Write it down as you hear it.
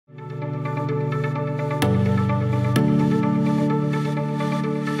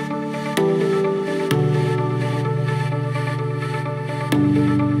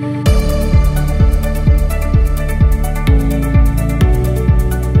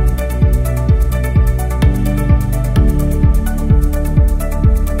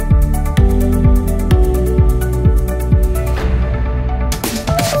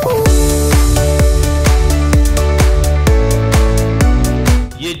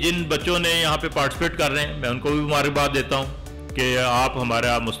जिन बच्चों ने यहाँ पे पार्टिसिपेट कर रहे हैं, मैं उनको भी मुबारकबाद देता हूँ कि आप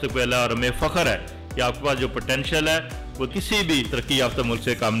हमारा मुस्तकबिल है और हमें फ़ख्र है कि आपके पास जो पोटेंशियल है वो किसी भी तरक्की याफ्ता मुल्क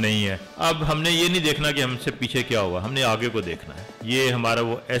से कम नहीं है। अब हमने ये नहीं देखना कि हमसे पीछे क्या हुआ, हमने आगे को देखना है। ये हमारा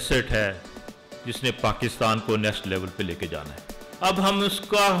वो एसेट है जिसने पाकिस्तान को नेक्स्ट लेवल पे लेके जाना है। अब हम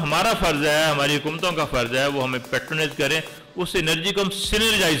उसका, हमारा फ़र्ज़ है, हमारी हुकूमतों का फ़र्ज़ है, वो हमें पैट्रोनाइज करें, उस एनर्जी को हम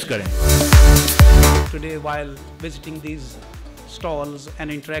सिनर्जाइज करें। Today, while visiting these stalls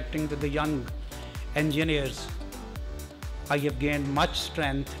and interacting with the young engineers, I have gained much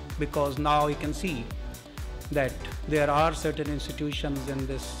strength because now I can see that there are certain institutions in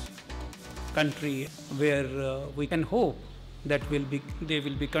this country where we can hope that they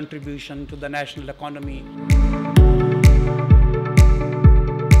will be contribution to the national economy.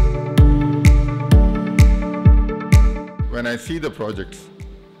 When I see the projects,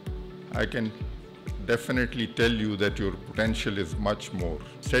 I can definitely tell you that your potential is much more.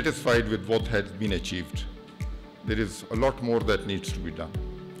 Satisfied with what has been achieved. There is a lot more that needs to be done.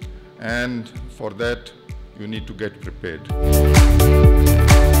 And for that, you need to get prepared.